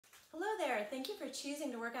Hello there, thank you for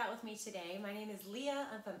choosing to work out with me today. My name is Leah,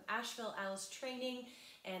 I'm from Asheville Owls Training,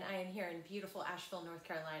 and I am here in beautiful Asheville, North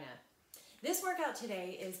Carolina. This workout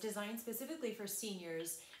today is designed specifically for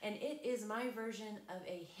seniors, and it is my version of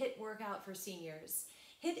a HIIT workout for seniors.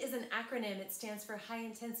 HIIT is an acronym. It stands for High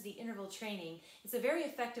Intensity Interval Training. It's a very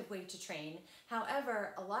effective way to train.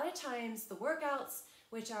 However, a lot of times the workouts,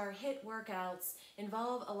 which are HIIT workouts,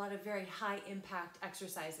 involve a lot of very high impact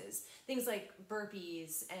exercises. Things like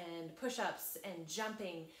burpees and push-ups and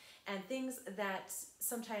jumping and things that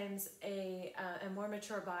sometimes a more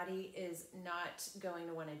mature body is not going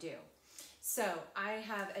to want to do. So I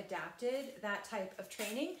have adapted that type of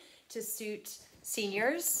training to suit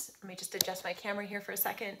seniors. Let me just adjust my camera here for a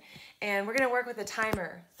second. And we're going to work with a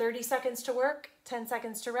timer. 30 seconds to work, 10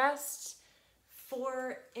 seconds to rest,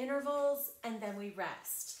 4 intervals, and then we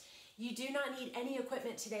rest. You do not need any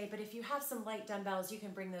equipment today, but if you have some light dumbbells, you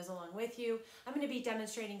can bring those along with you. I'm going to be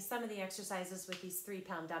demonstrating some of the exercises with these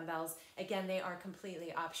 3-pound dumbbells. Again, they are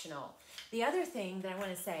completely optional. The other thing that I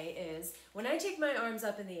want to say is when I take my arms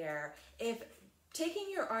up in the air, if taking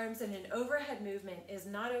your arms in an overhead movement is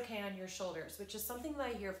not okay on your shoulders, which is something that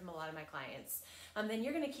I hear from a lot of my clients, then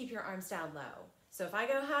you're going to keep your arms down low. So if I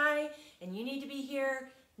go high and you need to be here,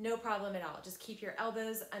 no problem at all. Just keep your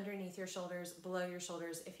elbows underneath your shoulders, below your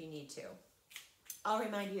shoulders if you need to. I'll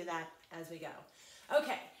remind you of that as we go.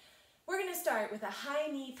 Okay, we're going to start with a high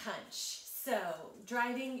knee punch. So you're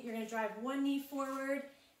going to drive one knee forward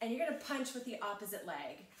and you're going to punch with the opposite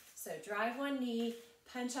leg. So drive one knee,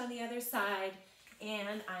 punch on the other side,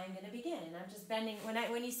 and I'm going to begin. I'm just bending.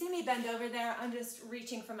 When you see me bend over there, I'm just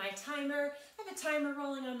reaching for my timer. I have a timer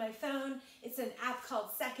rolling on my phone. It's an app called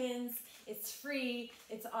Seconds. It's free.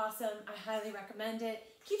 It's awesome. I highly recommend it.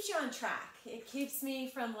 Keeps you on track. It keeps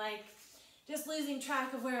me from just losing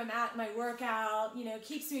track of where I'm at in my workout. You know,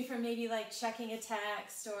 keeps me from maybe checking a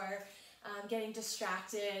text or getting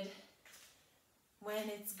distracted. When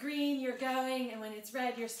it's green, you're going, and when it's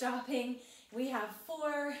red, you're stopping. We have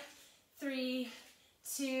 4, 3,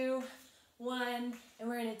 2, 1, and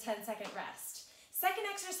we're in a 10-second rest. Second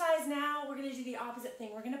exercise now, we're going to do the opposite thing.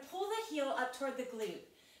 We're going to pull the heel up toward the glute.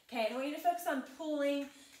 Okay, and I want you to focus on pulling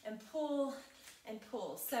and pull and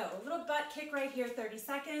pull. So a little butt kick right here, 30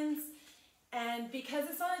 seconds. And because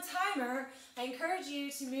it's on a timer, I encourage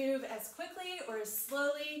you to move as quickly or as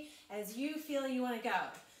slowly as you feel you want to go.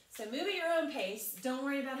 So move at your own pace. Don't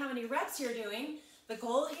worry about how many reps you're doing. The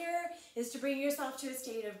goal here is to bring yourself to a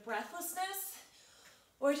state of breathlessness,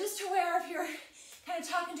 or just to where if you're kind of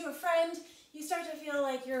talking to a friend, you start to feel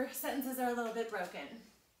like your sentences are a little bit broken.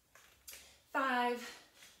 5,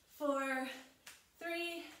 4,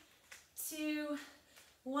 3, 2,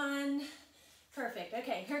 1. Perfect.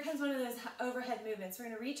 Okay, here comes one of those overhead movements. We're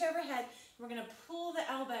going to reach overhead. We're going to pull the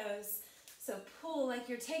elbows. So pull like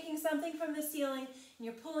you're taking something from the ceiling and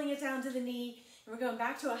you're pulling it down to the knee. And we're going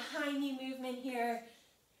back to a high knee movement here.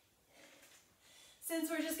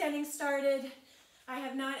 Since we're just getting started, I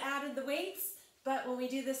have not added the weights, but when we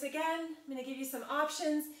do this again, I'm going to give you some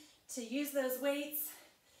options to use those weights.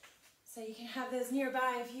 So you can have those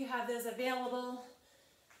nearby if you have those available.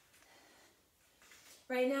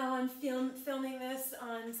 Right now I'm filming this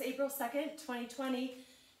on April 2nd, 2020,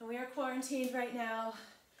 and we are quarantined right now.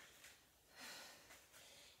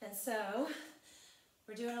 And so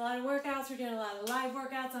we're doing a lot of workouts. We're doing a lot of live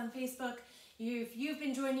workouts on Facebook. If you've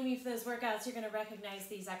been joining me for those workouts, you're going to recognize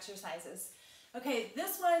these exercises. Okay,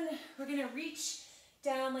 this one, we're going to reach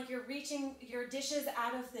down like you're reaching your dishes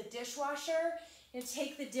out of the dishwasher. And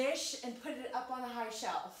take the dish and put it up on a high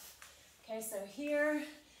shelf. Okay, so here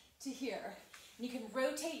to here. And you can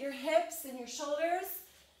rotate your hips and your shoulders.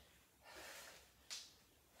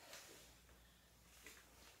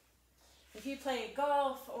 If you play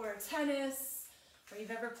golf or tennis, or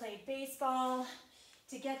you've ever played baseball,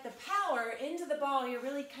 to get the power into the ball, you're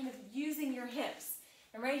really kind of using your hips.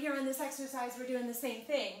 And right here on this exercise, we're doing the same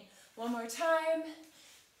thing. One more time.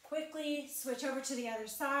 Quickly switch over to the other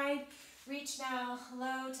side. Reach now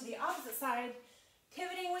low to the opposite side,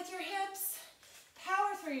 pivoting with your hips,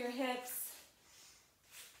 power through your hips.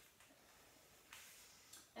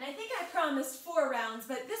 And I think I promised 4 rounds,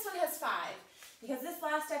 but this one has 5, because this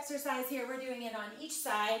last exercise here, we're doing it on each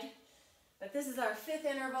side, but this is our 5th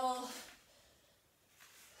interval.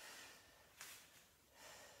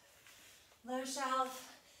 Low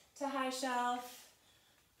shelf to high shelf,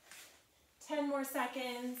 10 more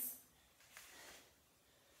seconds.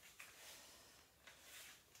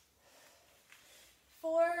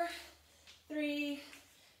 4, 3,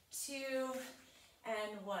 2,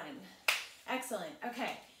 and 1. Excellent.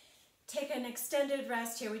 Okay. take an extended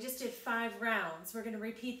rest here. We just did 5 rounds. We're gonna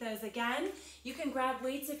repeat those again. You can grab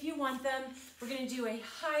weights if you want them. We're gonna do a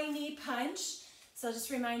high knee punch. So I'll just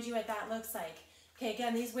remind you what that looks like. Okay,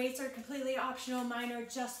 again, these weights are completely optional. Mine are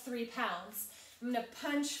just 3 pounds. I'm gonna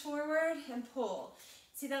punch forward and pull.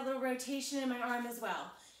 See that little rotation in my arm as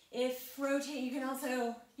well. If rotate, you can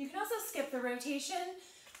also skip the rotation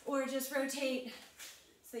or just rotate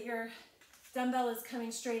so that your dumbbell is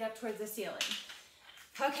coming straight up towards the ceiling.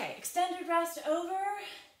 Okay, extended rest over,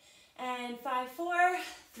 and 5, 4,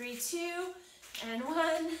 3, 2, and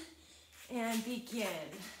 1, and begin.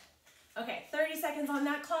 Okay, 30 seconds on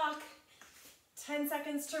that clock, 10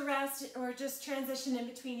 seconds to rest, or just transition in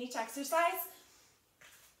between each exercise.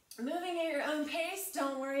 Moving at your own pace,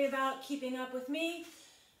 don't worry about keeping up with me,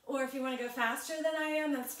 or if you want to go faster than I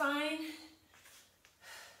am, that's fine.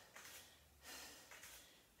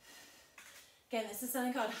 Again, this is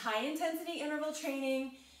something called high intensity interval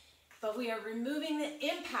training, but we are removing the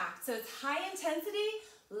impact. So it's high intensity,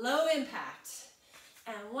 low impact.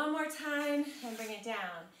 And one more time, and bring it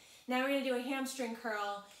down. Now we're gonna do a hamstring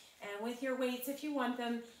curl, and with your weights, if you want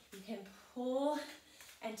them, you can pull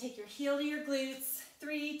and take your heel to your glutes.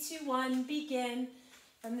 3, 2, 1, begin.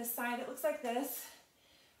 From this side, it looks like this.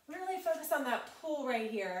 Really focus on that pull right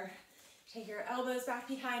here. Take your elbows back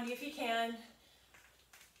behind you if you can.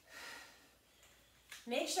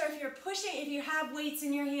 Make sure if you're pushing, if you have weights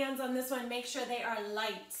in your hands on this one, make sure they are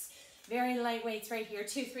light. Very light weights right here.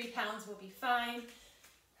 2, 3 pounds will be fine.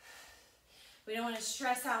 We don't want to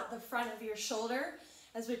stress out the front of your shoulder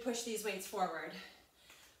as we push these weights forward.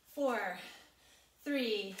 4,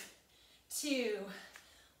 3, 2,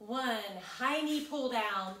 1. High knee pull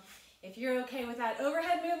down. If you're okay with that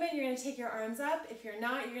overhead movement, you're going to take your arms up. If you're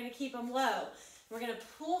not, you're going to keep them low. We're going to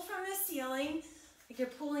pull from the ceiling, like you're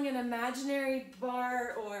pulling an imaginary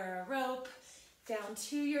bar or a rope down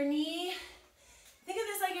to your knee. Think of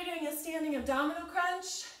this like you're doing a standing abdominal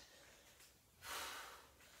crunch.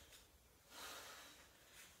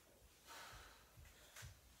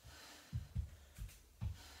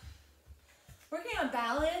 Working on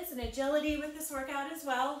balance and agility with this workout as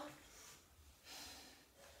well.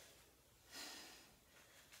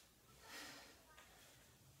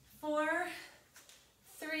 4,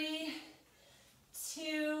 3,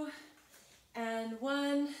 2, and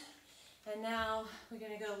 1. And now we're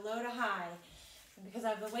going to go low to high. And because I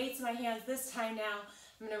have the weights in my hands this time now,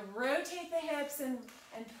 I'm going to rotate the hips and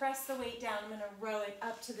press the weight down. I'm going to row it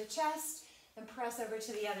up to the chest and press over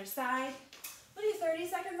to the other side. We'll do 30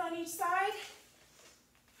 seconds on each side.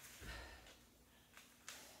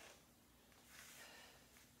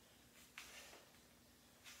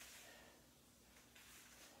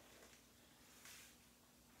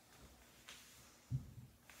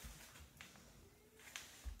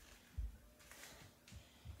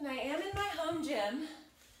 And I am in my home gym,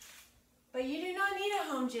 but you do not need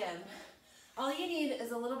a home gym. All you need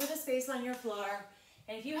is a little bit of space on your floor.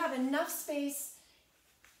 And if you have enough space,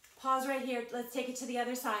 pause right here, let's take it to the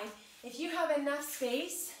other side. If you have enough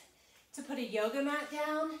space to put a yoga mat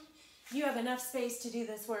down, you have enough space to do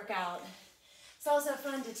this workout. It's also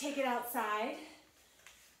fun to take it outside.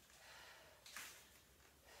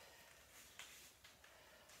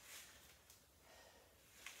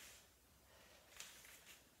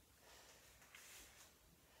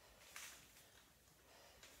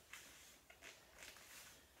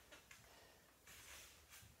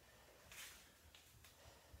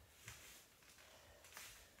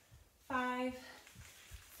 Five,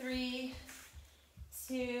 3,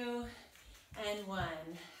 2, and 1.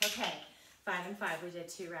 Okay, 5 and 5, we did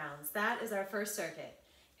 2 rounds. That is our first circuit.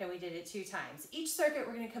 Okay, we did it 2 times. Each circuit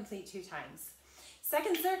we're going to complete 2 times.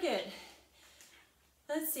 Second circuit.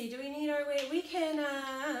 Let's see, do we need our weight? We can,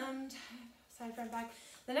 side, front, back.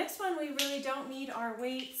 The next one, we really don't need our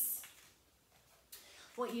weights.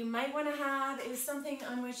 What you might want to have is something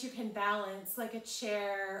on which you can balance, like a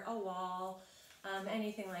chair, a wall,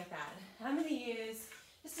 anything like that. I'm going to use,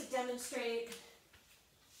 just to demonstrate,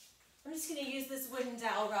 I'm just going to use this wooden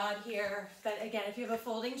dowel rod here, but again, if you have a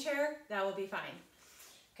folding chair, that will be fine.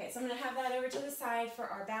 Okay, so I'm going to have that over to the side for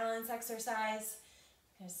our balance exercise.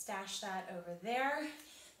 I'm going to stash that over there.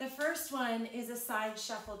 The first one is a side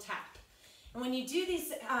shuffle tap. And when you do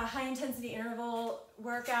these high intensity interval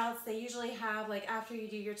workouts, they usually have, like after you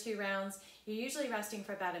do your 2 rounds, you're usually resting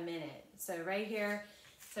for about a minute. So right here,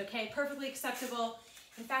 it's okay, perfectly acceptable.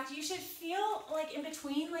 In fact, you should feel like in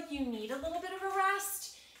between, like you need a little bit of a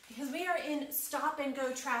rest because we are in stop and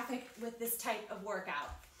go traffic with this type of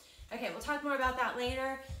workout. Okay, we'll talk more about that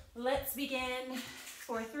later. Let's begin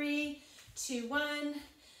for 3, 2, 1.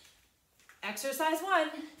 Exercise 1,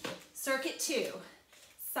 circuit 2.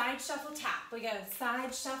 Side shuffle tap. We go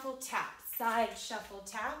side shuffle tap, side shuffle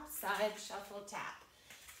tap, side shuffle tap.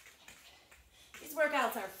 These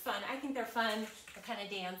workouts are fun. I think they're fun. They're kind of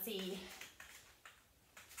dancey.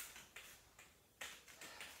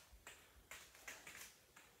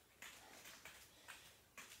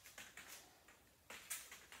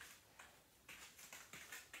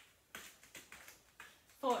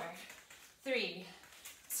 Four, three,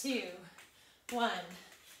 two, one.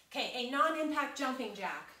 Okay, a non-impact jumping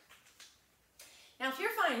jack. Now if you're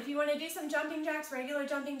fine, if you want to do some jumping jacks, regular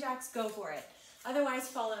jumping jacks, go for it. Otherwise,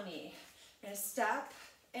 follow me. I'm going to step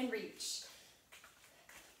and reach.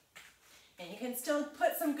 And you can still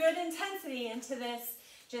put some good intensity into this,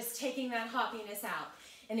 just taking that hoppiness out.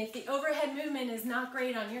 And if the overhead movement is not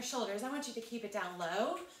great on your shoulders, I want you to keep it down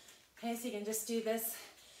low. Okay, so you can just do this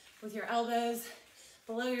with your elbows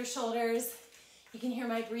below your shoulders. You can hear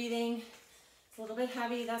my breathing. It's a little bit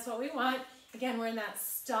heavy, that's what we want. Again, we're in that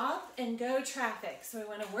stop and go traffic. So we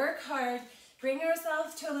want to work hard, bring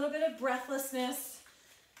ourselves to a little bit of breathlessness,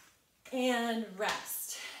 and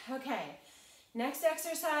rest. Okay, next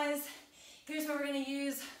exercise. Here's where we're going to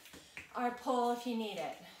use our pole if you need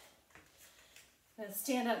it. Let's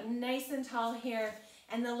stand up nice and tall here.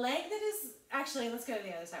 And the leg that is, actually, let's go to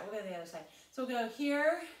the other side. We'll go to the other side. So we'll go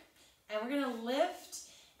here, and we're going to lift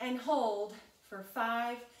and hold for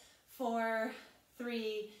 5, 4,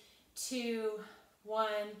 3, 2, 1.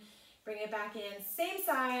 Bring it back in. Same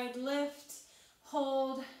side, lift,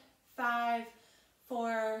 hold, 5,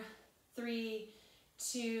 4, 3,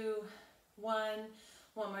 2, 1.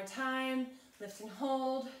 One more time, lift and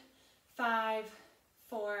hold, 5,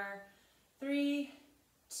 4, 3,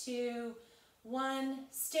 2, 1.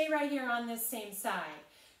 Stay right here on this same side.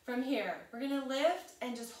 From here, we're gonna lift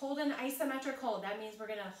and just hold an isometric hold. That means we're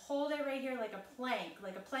gonna hold it right here like a plank.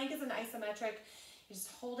 Like a plank is an isometric. You're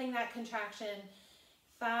just holding that contraction.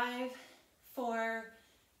 5, 4,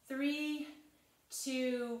 3,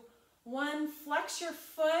 2, 1. Flex your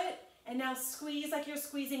foot and now squeeze like you're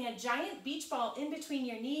squeezing a giant beach ball in between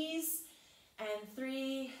your knees. And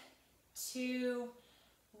 3, 2,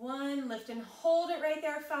 1. Lift and hold it right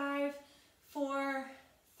there. 5, 4,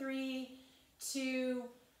 3, 2,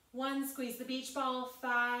 1. Squeeze the beach ball.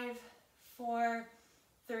 5, 4,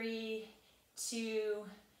 3, 2,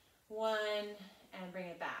 1. And bring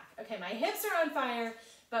it back. Okay, my hips are on fire,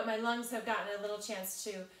 but my lungs have gotten a little chance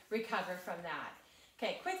to recover from that.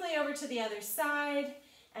 Okay, quickly over to the other side.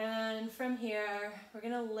 And from here, we're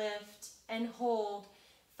going to lift and hold.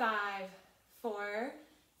 5, 4,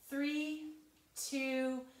 3,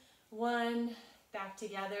 2, 1. Back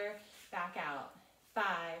together, back out. 5,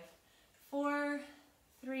 4,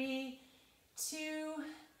 3, 2,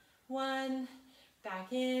 1.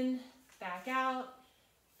 Back in, back out.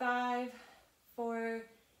 5, 4,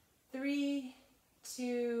 3,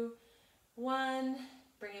 2, 1.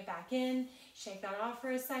 Bring it back in. Shake that off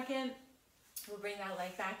for a second. We'll bring that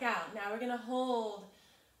leg back out. Now we're going to hold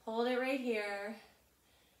it right here.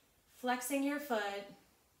 Flexing your foot.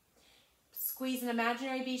 Squeeze an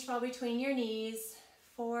imaginary beach ball between your knees.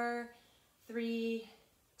 4, 3,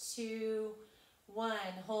 2, 1.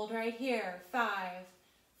 Hold right here. 5,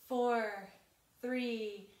 4,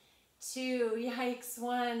 3, 2. Yikes.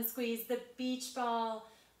 1. Squeeze the beach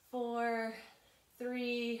ball. 4,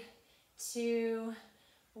 3, 2,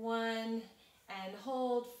 1. And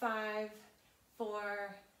hold. 5,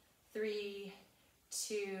 4, 3,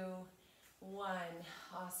 2, 1.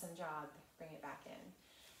 Awesome job. Bring it back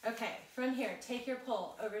in. Okay, from here, take your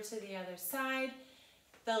pole over to the other side,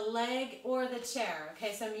 the leg or the chair.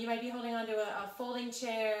 Okay, so you might be holding onto a folding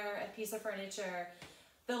chair, a piece of furniture.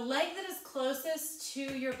 The leg that is closest to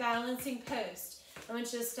your balancing post, I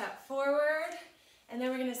want you to step forward, and then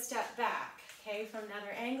we're going to step back. Okay, from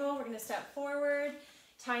another angle, we're going to step forward.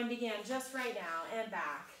 Time began just right now, and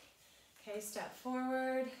back. Okay, step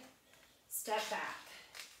forward, step back.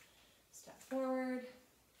 Step forward,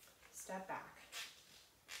 step back.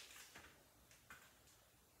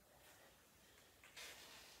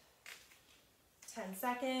 Ten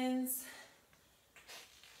seconds.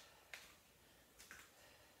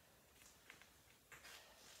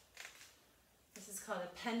 This is called a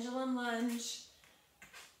pendulum lunge.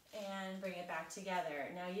 And bring it back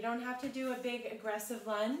together. Now you don't have to do a big aggressive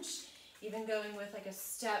lunge. Even going with like a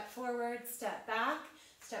step forward, step back,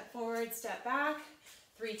 step forward, step back.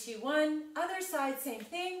 3, 2, 1. Other side, same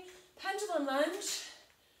thing. Pendulum lunge.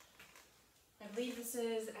 I believe this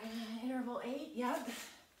is interval 8. Yep.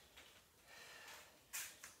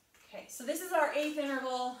 Okay, so this is our 8th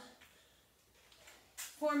interval.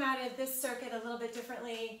 Formatted this circuit a little bit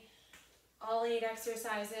differently. All 8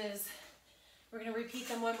 exercises. We're going to repeat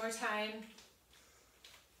them one more time.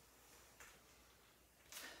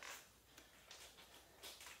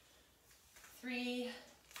 3,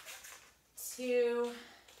 2,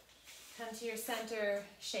 come to your center,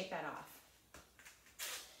 shake that off.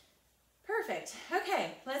 Perfect.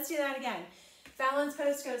 Okay, let's do that again. Balance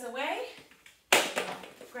post goes away.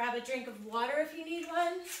 Grab a drink of water if you need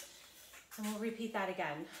one, and we'll repeat that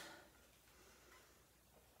again.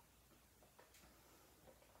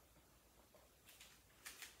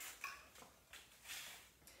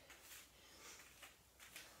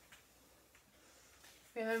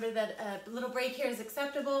 Remember that a little break here is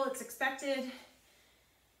acceptable, it's expected.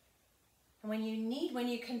 And when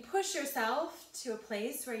you can push yourself to a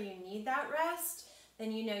place where you need that rest,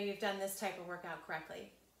 then you know you've done this type of workout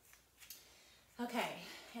correctly. Okay,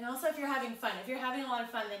 and also if you're having fun, if you're having a lot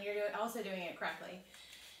of fun, then you're also doing it correctly.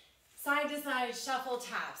 Side to side shuffle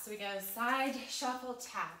tap. So we go side, shuffle,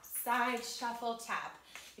 tap, side, shuffle, tap.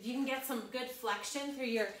 If you can get some good flexion through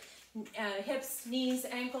your hips, knees,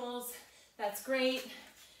 ankles, that's great.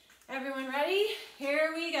 Everyone ready?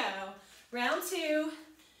 Here we go. Round 2,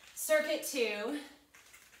 circuit 2.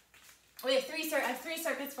 I have three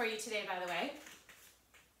circuits for you today, by the way.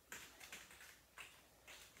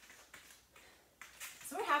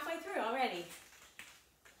 So we're halfway through already.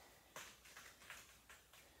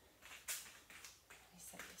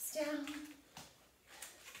 Set this down.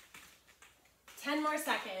 10 more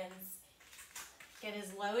seconds. Get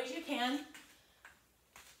as low as you can.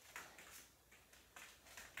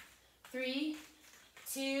 3,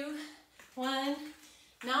 2, 1.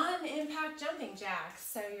 Non-impact jumping jacks.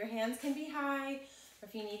 So your hands can be high, or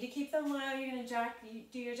if you need to keep them low, you're going to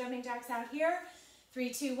do your jumping jacks out here.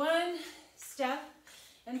 3, 2, 1. Step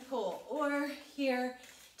and pull, or here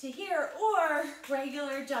to here, or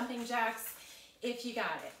regular jumping jacks if you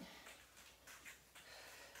got it.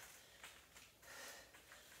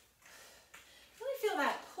 Really feel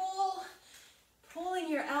that pull,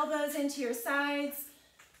 pulling your elbows into your sides.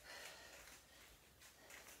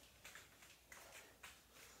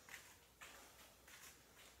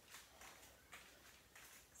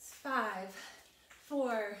 5,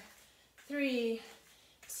 4, 3,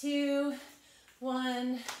 2,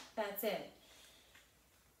 1. That's it.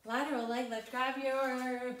 Lateral leg lift. Grab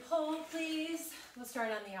your pole, please. We'll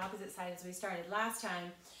start on the opposite side as we started last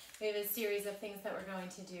time. We have a series of things that we're going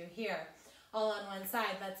to do here. All on one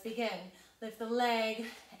side. Let's begin. Lift the leg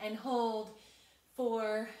and hold.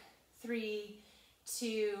 4, 3,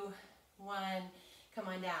 2, 1. Come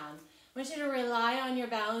on down. I want you to rely on your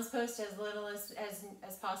balance post as little as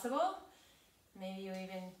possible. Maybe you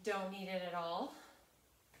even don't need it at all.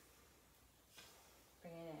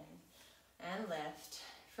 Bring it in and lift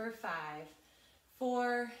for 5,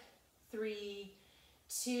 4, 3,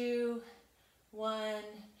 2, 1.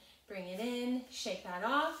 Bring it in, shake that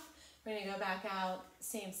off. We're gonna go back out,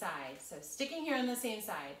 same side. So sticking here on the same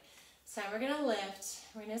side. This time we're gonna lift,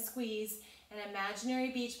 we're gonna squeeze an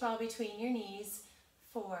imaginary beach ball between your knees.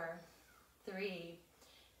 4, 3,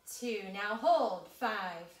 2. Now hold. 5,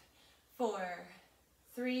 4,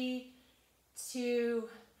 3, 2,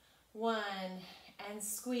 1. And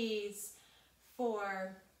squeeze.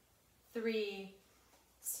 4, 3,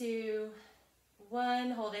 2,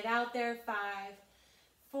 1. Hold it out there. 5,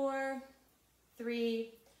 4, 3,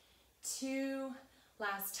 2.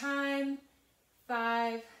 Last time.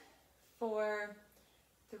 5, 4,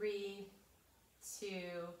 3, 2.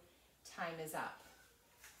 Time is up.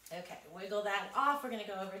 Okay, wiggle that off. We're going to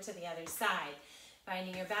go over to the other side.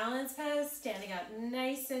 Finding your balance pose, standing up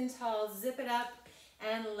nice and tall, zip it up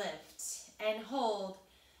and lift and hold.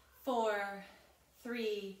 4,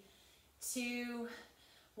 3, 2,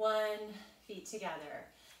 1. Feet together.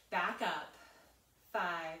 Back up.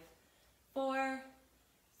 5, 4,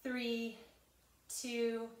 3,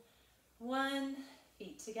 2, 1.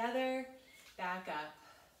 Feet together. Back up.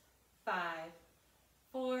 5,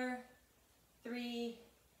 4, 3,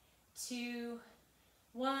 2,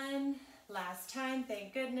 1. Last time,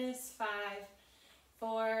 thank goodness. 5,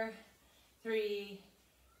 4, 3,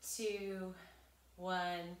 2, 1.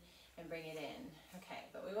 And bring it in. Okay,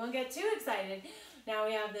 but we won't get too excited. Now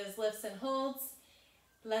we have those lifts and holds.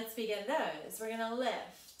 Let's begin those. We're gonna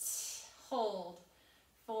lift, hold.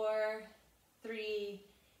 4, 3,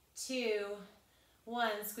 2,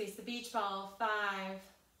 1. Squeeze the beach ball. 5,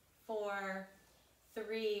 4,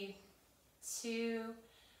 3, 2,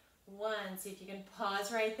 1. See if you can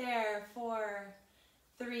pause right there. 4,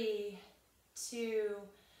 3, 2,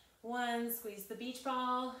 1. Squeeze the beach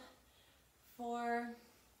ball. 4,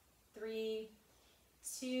 3,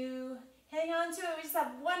 2. Hang on to it. We just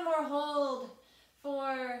have one more hold.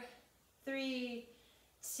 4, 3,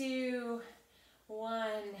 2, 1.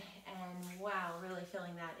 And wow, really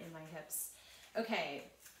feeling that in my hips. Okay,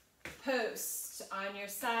 post, on your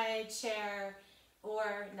side chair,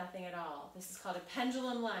 or nothing at all. This is called a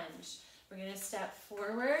pendulum lunge. We're gonna step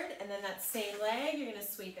forward, and then that same leg, you're gonna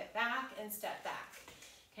sweep it back and step back.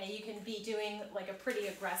 Okay, you can be doing like a pretty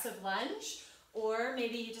aggressive lunge, or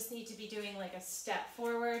maybe you just need to be doing like a step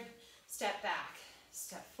forward, step back,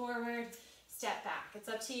 step forward, step back. It's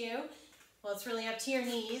up to you. Well, it's really up to your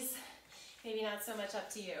knees. Maybe not so much up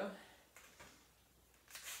to you.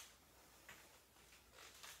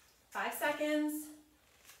 5 seconds.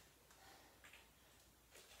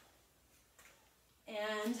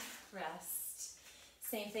 And rest.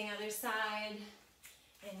 Same thing other side.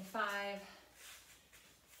 In 5,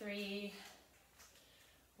 3,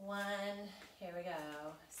 1. Here we go.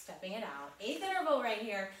 Stepping it out. 8th interval right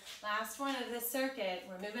here. Last one of this circuit.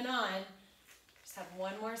 We're moving on. Just have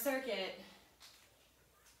one more circuit.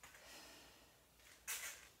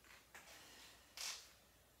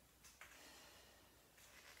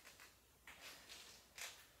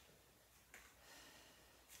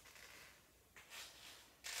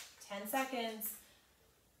 Ten seconds.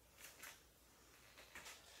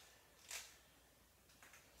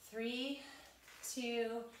 3,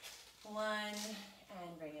 2, 1,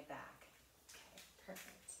 and bring it back. Okay,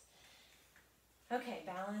 perfect. Okay,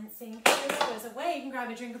 balancing goes away. You can grab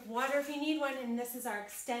a drink of water if you need one, and this is our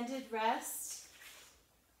extended rest.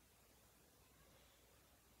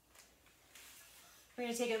 We're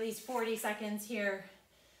going to take at least 40 seconds here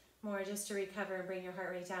more just to recover and bring your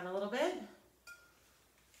heart rate down a little bit.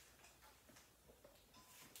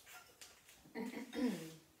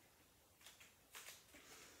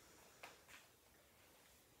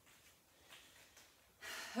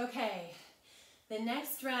 Okay, the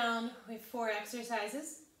next round we have 4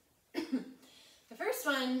 exercises. The first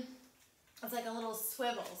one is like a little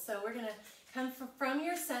swivel. So we're gonna come from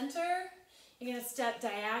your center, you're gonna step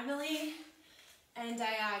diagonally and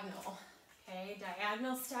diagonal. Okay,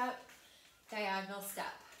 diagonal step, diagonal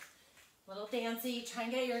step. Little dancey, try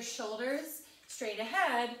and get your shoulders straight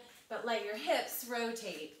ahead, but let your hips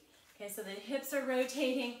rotate. Okay, so the hips are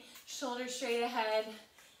rotating, shoulders straight ahead,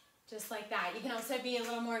 just like that. You can also be a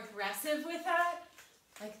little more aggressive with that,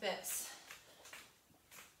 like this.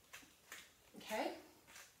 Okay?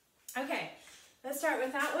 Okay, let's start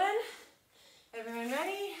with that one. Everyone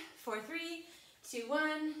ready? 4, 3, 2,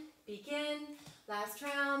 1, begin. Last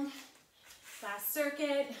round, last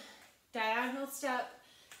circuit, diagonal step,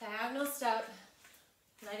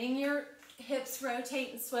 letting your hips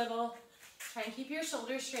rotate and swivel. Try and keep your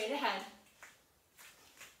shoulders straight ahead.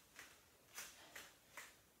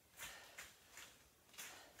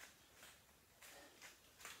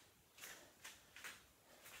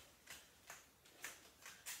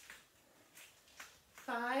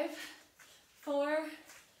 Five, 4,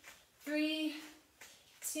 3,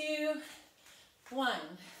 2, 1.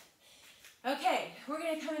 Okay, we're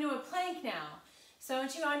going to come into a plank now. So I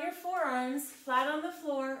want you on your forearms, flat on the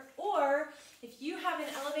floor, or if you have an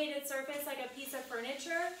elevated surface like a piece of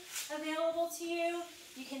furniture available to you,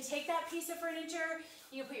 you can take that piece of furniture,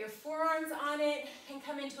 you can put your forearms on it and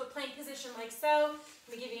come into a plank position like so.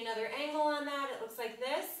 Let me give you another angle on that. It looks like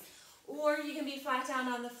this. Or you can be flat down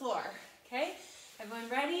on the floor, okay? Everyone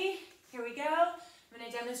ready? Here we go. I'm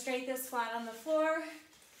going to demonstrate this flat on the floor.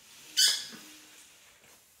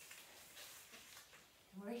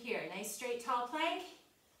 We're here. Nice straight tall plank.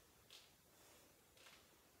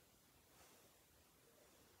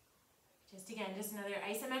 Just another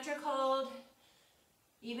isometric hold.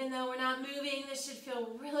 Even though we're not moving, this should feel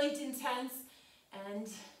really intense and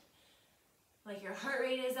like your heart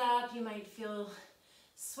rate is up. You might feel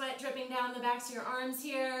sweat dripping down the backs of your arms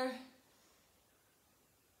here.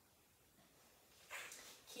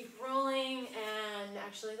 Keep rolling, and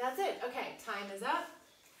actually that's it. Okay, time is up.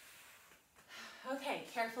 Okay,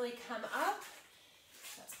 carefully come up.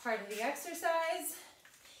 That's part of the exercise.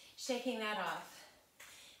 Shaking that off.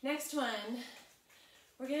 Next one,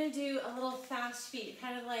 we're gonna do a little fast feet,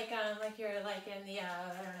 kind of like you're like in the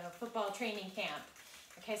I don't know, football training camp.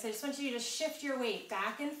 Okay, so I just want you to shift your weight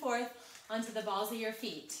back and forth onto the balls of your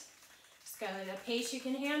feet. Just go at a pace you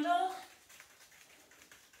can handle.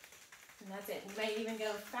 And that's it. You might even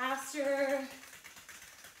go faster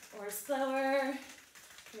or slower.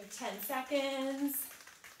 You have 10 seconds.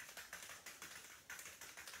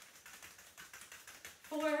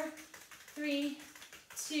 4, 3,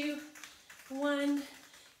 2, 1.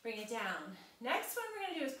 Bring it down. Next one we're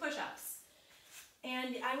going to do is push-ups.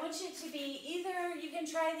 And I want you to be either, you can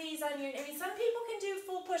try these on your, some people can do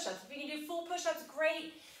full push-ups. If you can do full push-ups,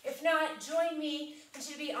 great. If not, join me. I want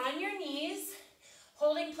you to be on your knees.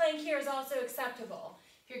 Holding plank here is also acceptable.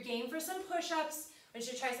 If you're game for some push-ups, I want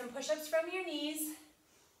you to try some push-ups from your knees.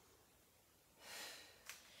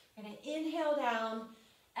 We're gonna inhale down,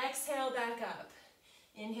 exhale back up.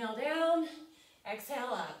 Inhale down,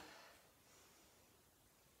 exhale up.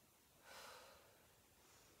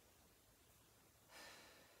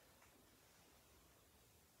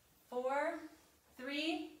 4,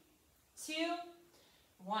 3, 2,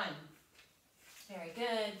 1. Very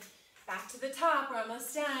good. Back to the top, we're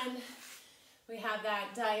almost done. We have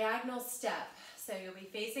that diagonal step. So you'll be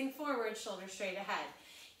facing forward, shoulder straight ahead.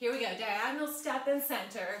 Here we go, diagonal step and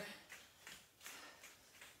center.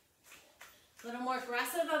 A little more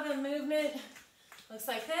aggressive of a movement. Looks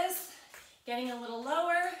like this. Getting a little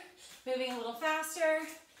lower, moving a little faster.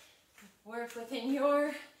 Work within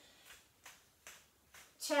your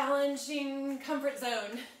challenging comfort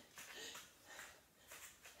zone.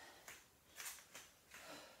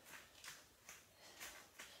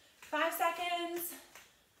 Five seconds.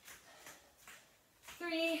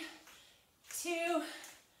 3, 2,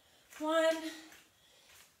 1.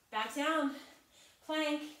 Back down.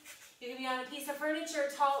 Plank. You can be on a piece of furniture,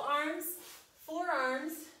 tall arms,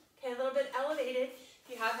 forearms, okay, a little bit elevated. If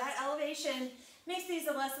you have that elevation, makes these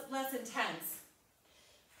a less intense.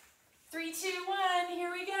 3, 2, 1,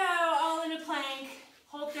 here we go, all in a plank.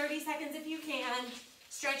 Hold 30 seconds if you can.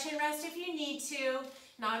 Stretch and rest if you need to.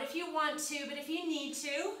 Not if you want to, but if you need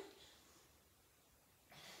to.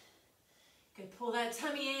 Good, pull that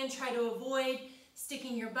tummy in, try to avoid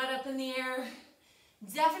sticking your butt up in the air.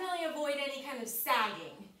 Definitely avoid any kind of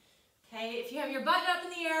sagging. Okay, if you have your butt up in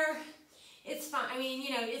the air, it's fine. I mean, you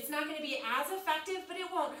know, it's not going to be as effective, but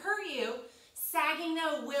it won't hurt you. Sagging,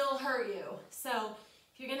 though, will hurt you. So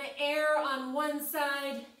if you're going to err on one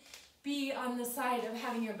side, be on the side of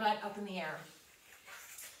having your butt up in the air.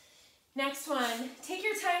 Next one, take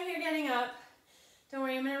your time here getting up. Don't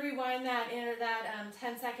worry, I'm going to rewind that into that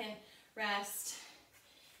 10-second rest.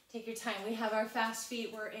 Take your time. We have our fast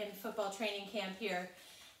feet. We're in football training camp here.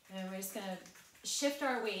 And we're just going to shift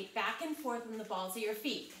our weight back and forth on the balls of your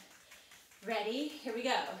feet. Ready? Here we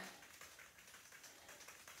go.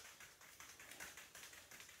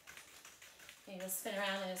 Okay, just spin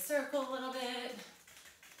around in a circle a little bit.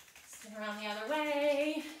 Spin around the other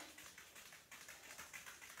way.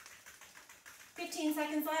 15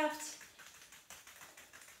 seconds left.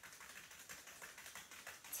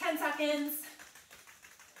 10 seconds.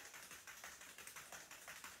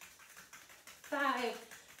 5,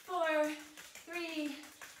 4, 3,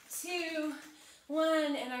 2,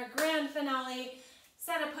 1, and our grand finale,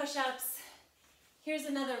 set of push-ups. Here's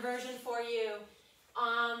another version for you.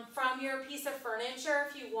 From your piece of furniture,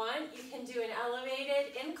 if you want, you can do an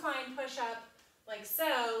elevated incline push-up like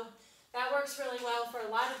so. That works really well for a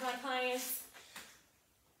lot of my clients.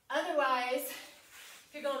 Otherwise, if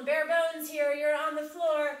you're going bare bones here, you're on the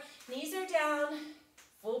floor, knees are down,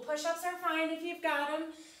 full push-ups are fine if you've got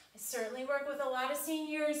them. I certainly work with a lot of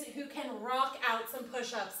seniors who can rock out some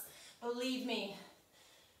push-ups, believe me.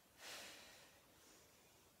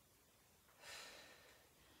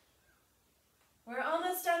 We're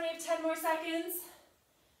almost done, we have 10 more seconds.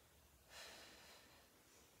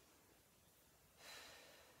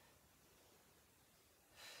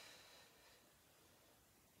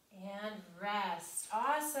 And rest.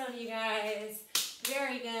 Awesome, you guys.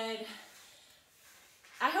 Very good.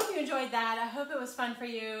 I hope you enjoyed that. I hope it was fun for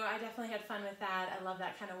you. I definitely had fun with that. I love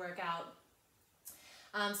that kind of workout.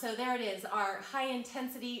 So there it is, our high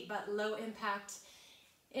intensity but low impact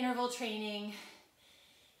interval training.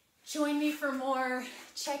 Join me for more.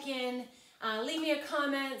 Check in. Leave me a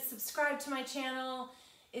comment. Subscribe to my channel.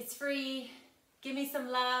 It's free. Give me some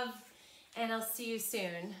love. And I'll see you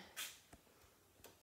soon.